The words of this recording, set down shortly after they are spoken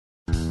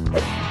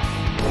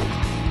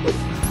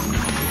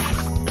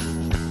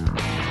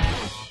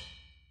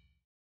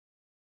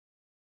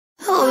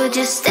would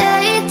you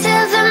stay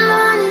till the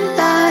morning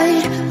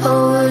light?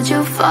 Or would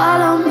you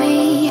follow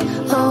me?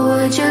 Or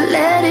would you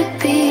let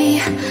it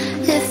be?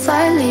 If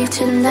I leave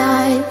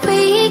tonight,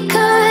 we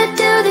could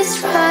do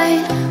this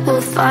right. We'll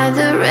find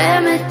the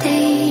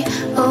remedy.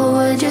 Or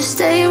would you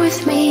stay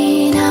with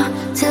me now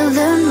till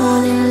the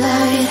morning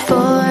light?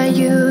 Before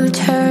you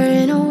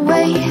turn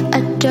away,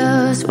 I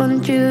just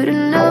want you to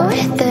know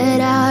that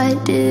I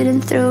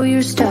didn't throw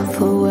your stuff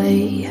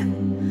away.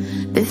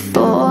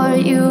 Before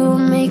you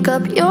make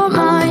up your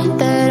mind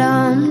that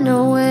I'm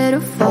nowhere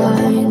to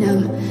find,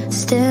 I'm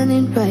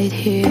standing right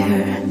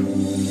here.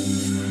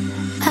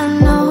 I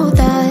know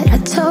that I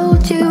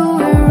told you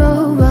we're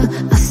over,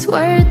 I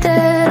swear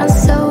that I'm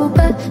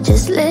sober.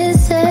 Just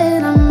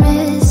listen, I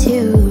miss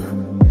you.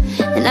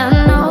 And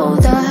I know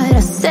that I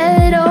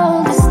said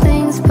all these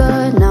things,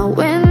 but now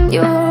when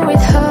you're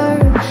with her,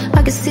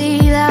 I can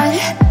see that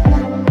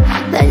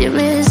you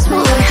miss me.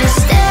 Would you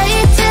stay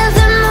till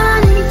the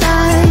morning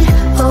light?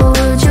 Or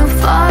would you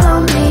follow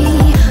me?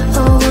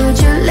 Or would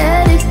you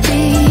let it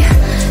be?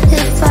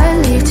 If I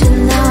leave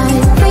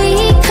tonight, we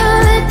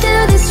could do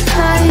this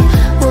right.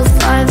 We'll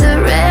find the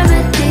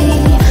remedy.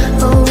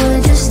 Or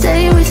would you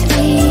stay with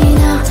me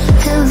now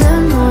till the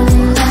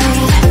morning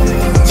light?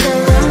 Till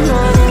the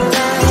morning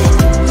light.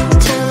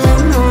 Till the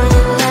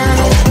morning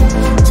light.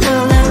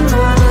 Till the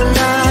morning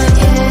light,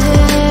 yeah.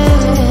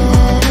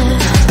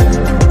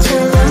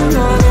 Till the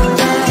morning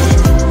light.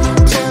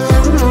 Till the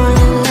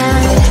morning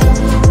light.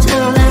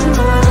 Till the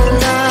morning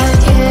light,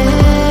 yeah.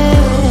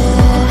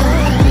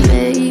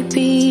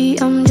 Maybe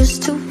I'm just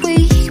too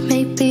weak.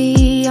 Maybe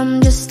I'm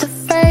just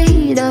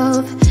afraid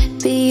of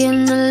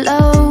being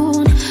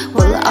alone.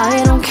 Well,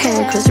 I don't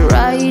care, 'cause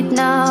right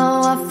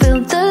now I feel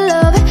the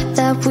love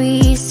that we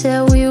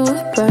said we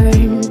would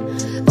burn.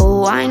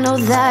 Oh, I know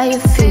that you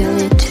feel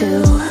it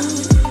too.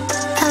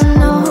 I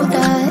know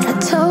that I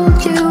told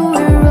you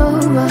we're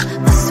over,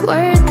 I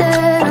swear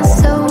that I'm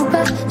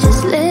sober.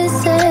 Just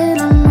listen,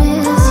 I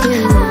miss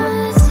you.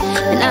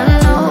 And I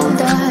know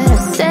that I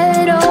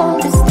said all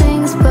these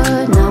things,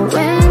 but now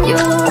when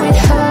you're with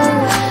her,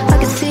 I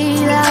can see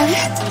that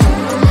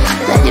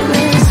you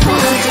miss me.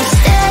 Would you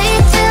stay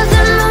till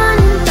the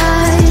morning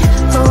light?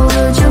 Or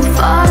would you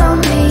follow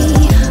me?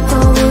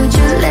 Or would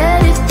you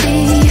let it be?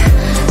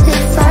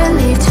 If I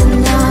leave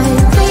tonight,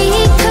 we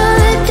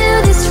could do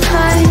this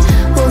right.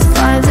 We'll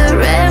find the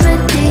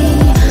remedy.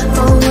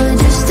 Or would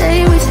you stay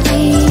with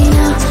me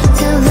now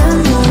till the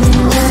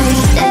morning light?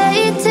 Stay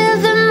till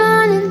the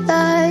morning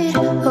light.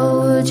 Or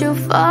would you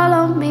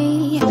follow me?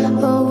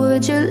 Or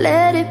would you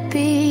let it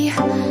be?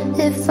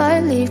 If I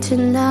leave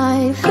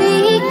tonight, we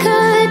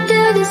could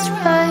do this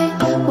right.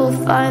 We'll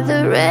find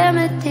the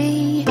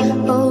remedy.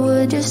 Or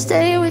would you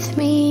stay with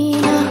me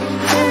now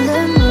till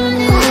the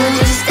morning light? Would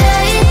you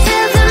stay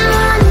till the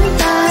morning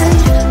light?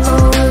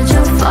 Or would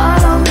you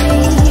follow me?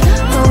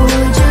 Or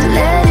would you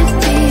let it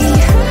be?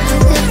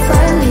 If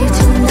I leave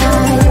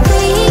tonight,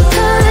 we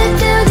could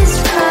do this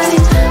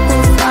right.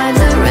 We'll find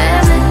the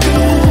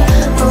remedy.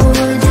 Or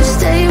would you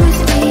stay with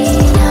me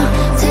now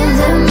till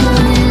the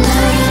morning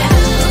light?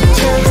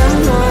 Till the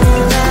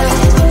morning light.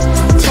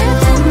 Till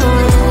the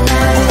morning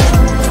light.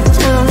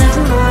 Till the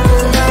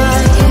morning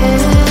light,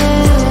 yeah.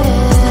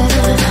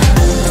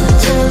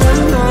 Till the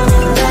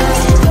morning light.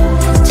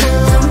 Till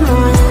the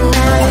morning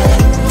light.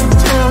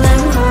 Till the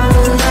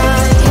morning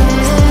light, yeah.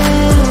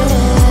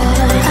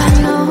 I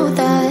know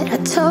that I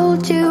told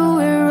you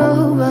we're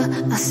over,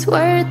 I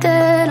swear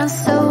that I'm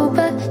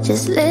sober.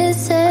 Just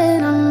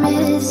listen, I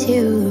miss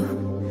you.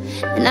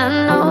 And I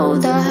know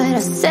that I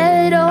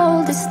said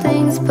all these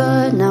things,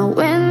 but now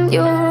when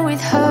you're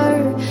with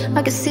her,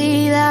 I can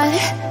see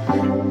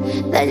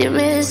that you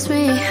miss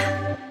me.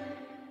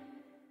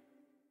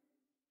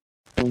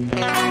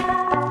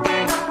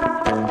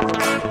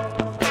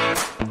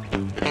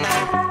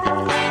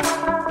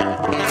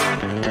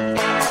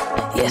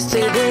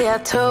 Yesterday I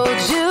told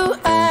you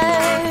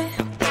I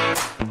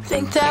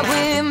think that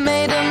we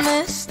made a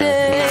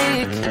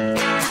mistake,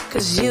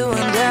 'cause you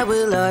and I, we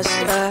lost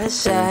our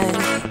sight.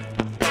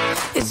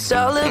 It's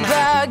all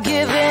about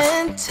give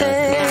and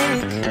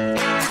take.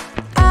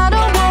 I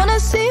don't wanna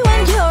see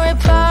when you're at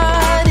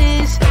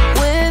parties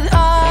with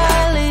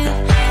Ollie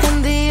and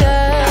the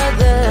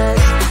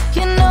others.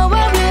 You know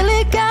I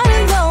really got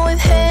along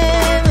with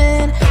him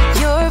and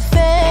your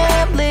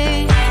family.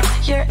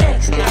 Your ex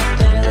got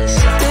jealous.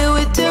 Did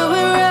we do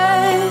it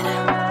right?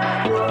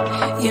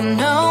 You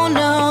know,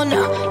 no.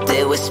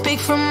 Did we speak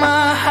from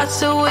our hearts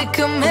so we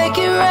could make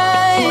it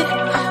right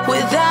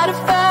without a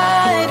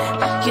fight?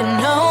 You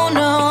know,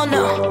 no.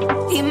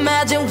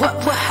 Imagine what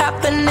would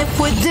happen if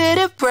we did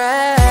it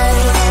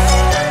right.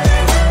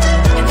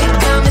 It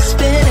got me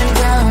spinning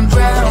round,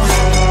 round.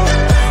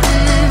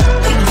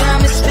 It got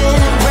me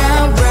spinning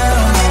round,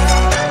 round.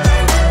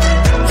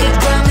 It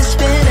got me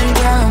spinning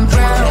round,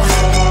 round.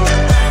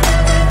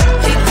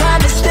 It got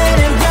me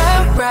spinning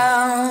round,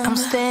 round. I'm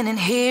standing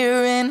here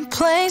in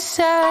plain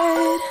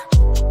sight.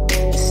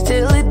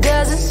 Still it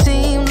doesn't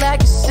seem like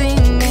you see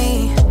me.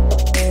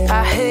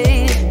 I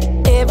hate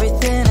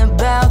everything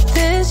about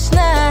this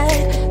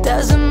night.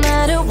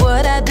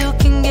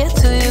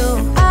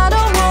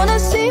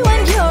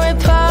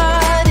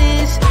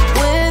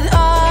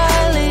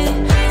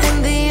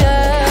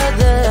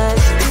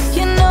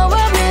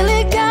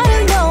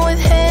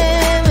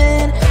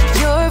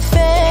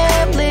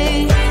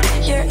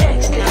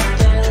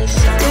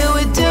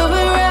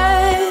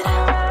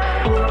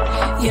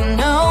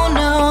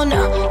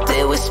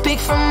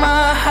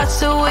 hearts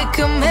so we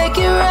can make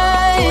it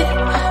right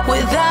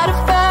without a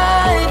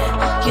fight.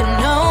 You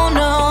know,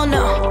 no,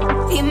 no.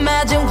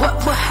 Imagine what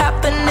would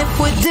happen if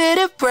we did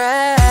it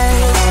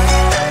right.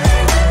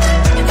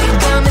 You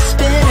got me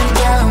spinning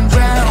round,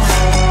 round.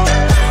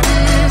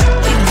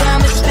 You got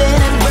me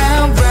spinning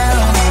round,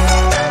 round.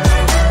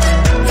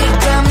 You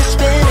got me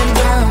spinning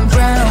round,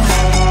 round.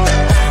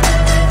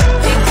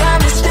 You got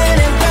me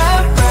spinning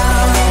round,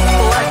 round.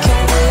 Why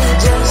can't we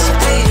just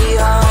be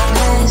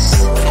honest?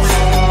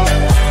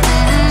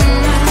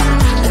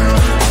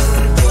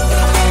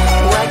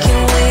 Why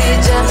can't we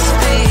just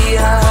be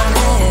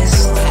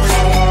honest?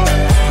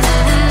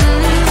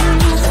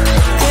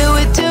 Did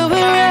we do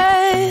it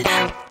right?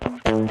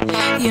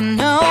 You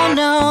know,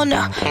 no,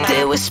 no.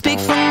 Did we speak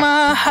from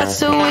our hearts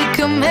so we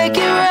can make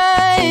it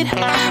right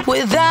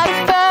without a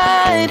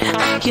fight?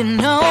 You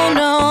know,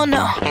 no,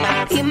 no.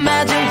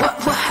 Imagine what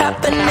would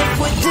happen if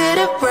we did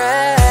it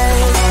right.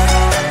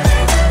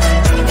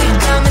 You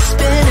got me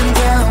spinning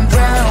round,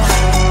 round.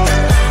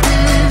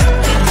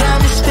 You got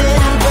me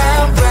spinning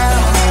round,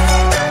 round.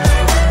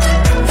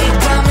 You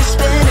got me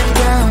spinning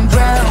round,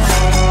 round.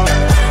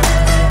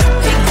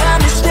 You got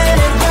me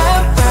spinning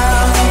round,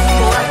 round.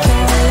 Why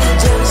can't we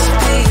just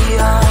be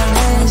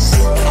honest?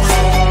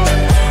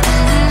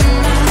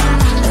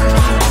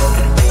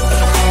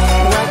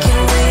 Why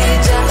can't we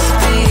just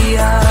be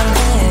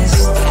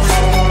honest?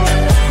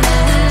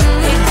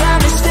 You got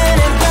me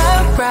spinning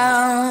round,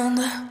 round.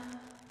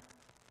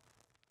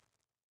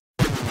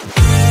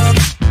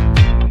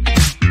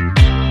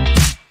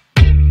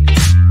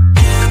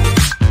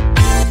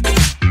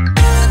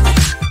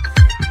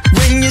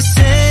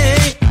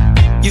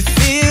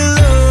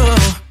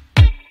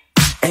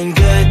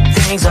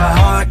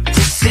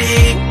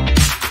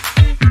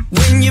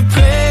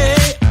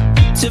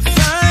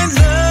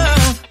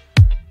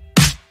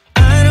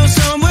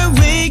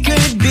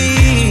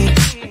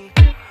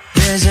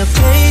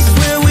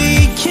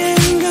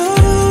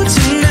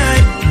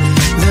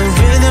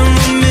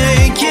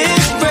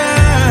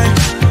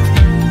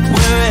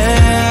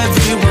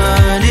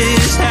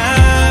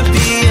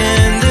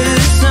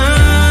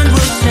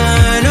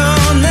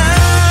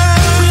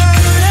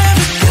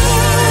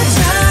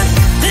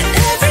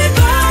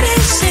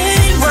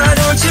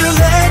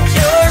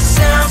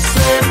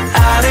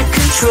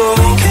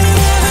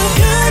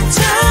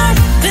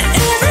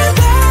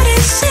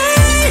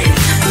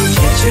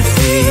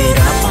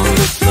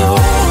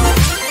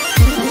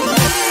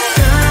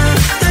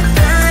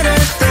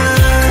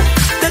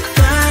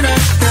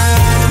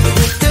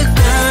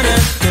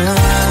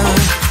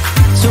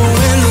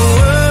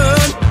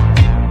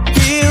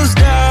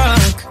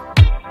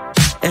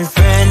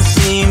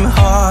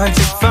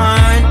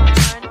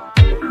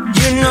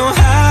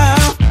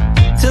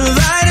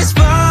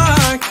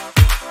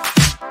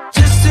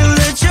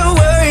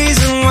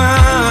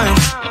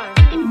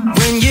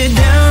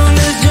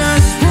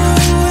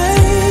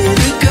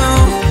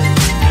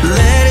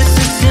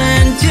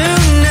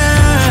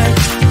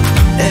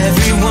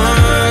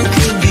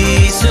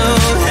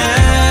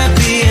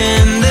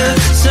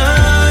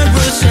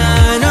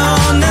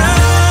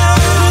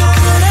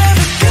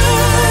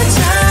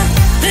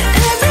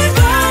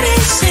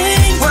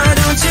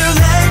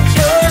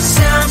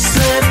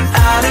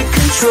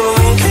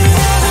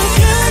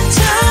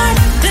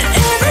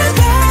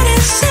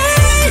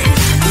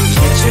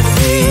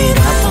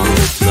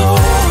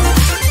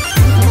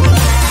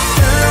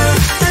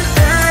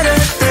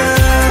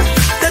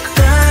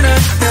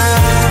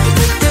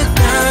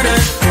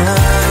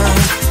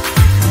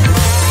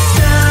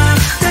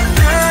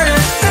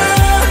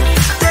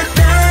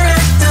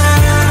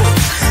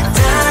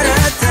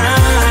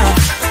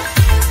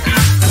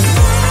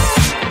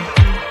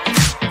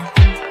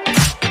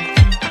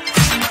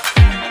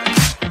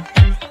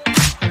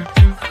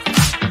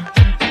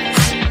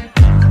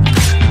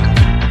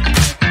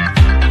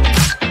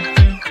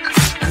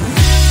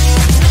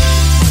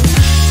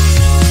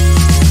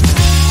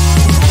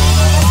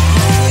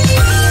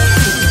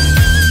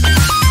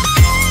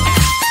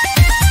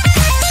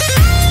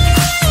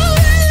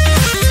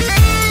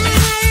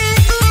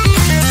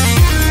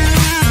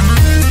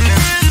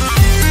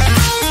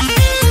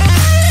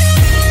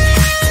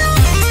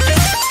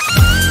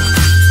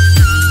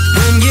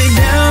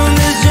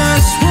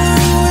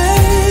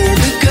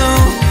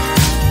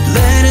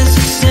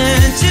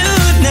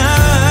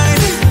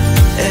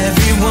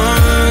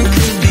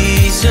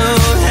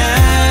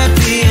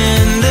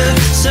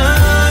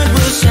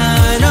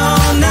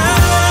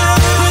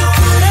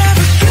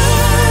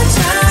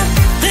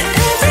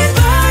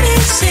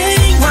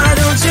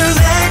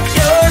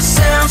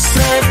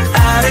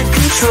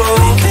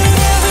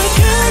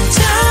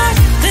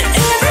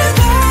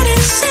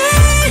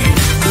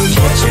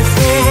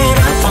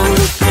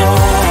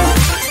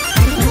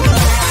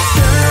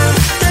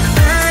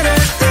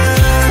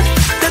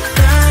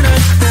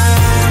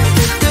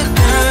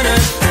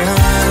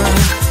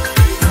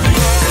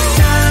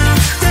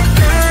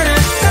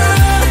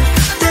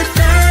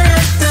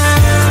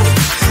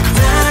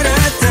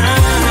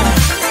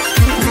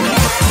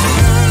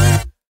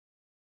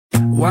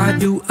 Why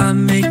do I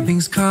make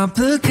things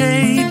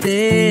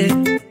complicated?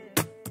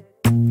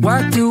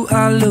 Why do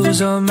I lose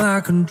all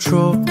my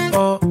control?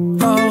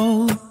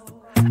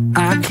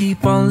 I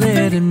keep on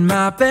letting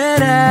my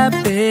bad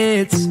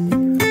habits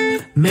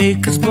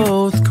make us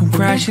both come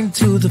crashing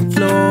to the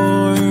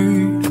floor.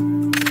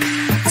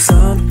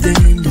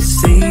 Something to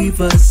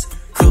save us,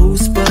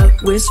 close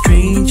but we're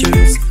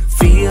strangers.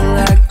 Feel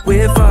like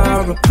we're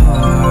far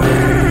apart.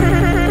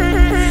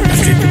 I'm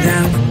stripping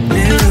down the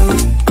middle.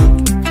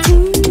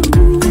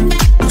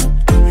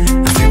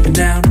 I'm stripping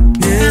down the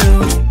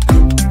middle.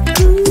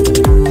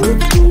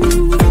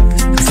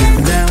 I'm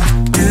stripping down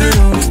the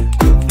middle.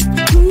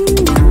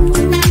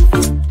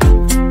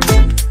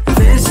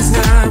 This is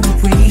not what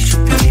we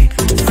should be.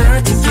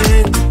 Trying to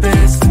get the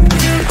best of me.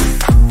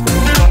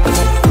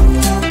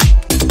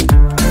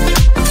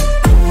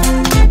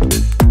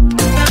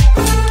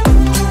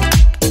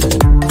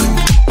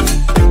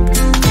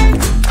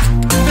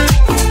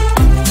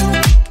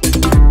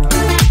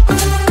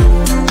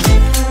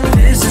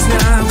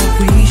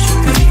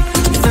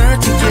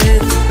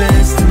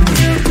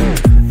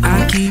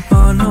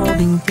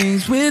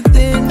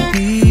 Within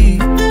me,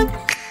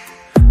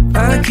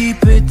 I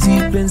keep it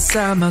deep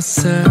inside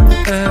myself.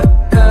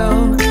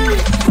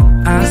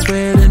 I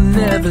swear to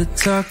never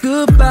talk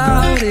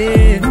about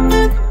it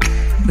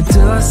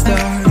until I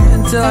start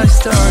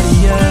to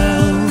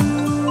yell.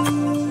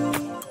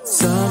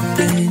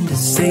 Something to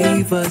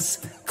save us,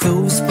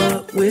 close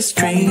but we're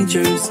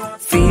strangers.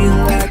 Feel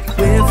like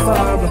we're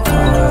far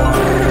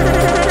apart.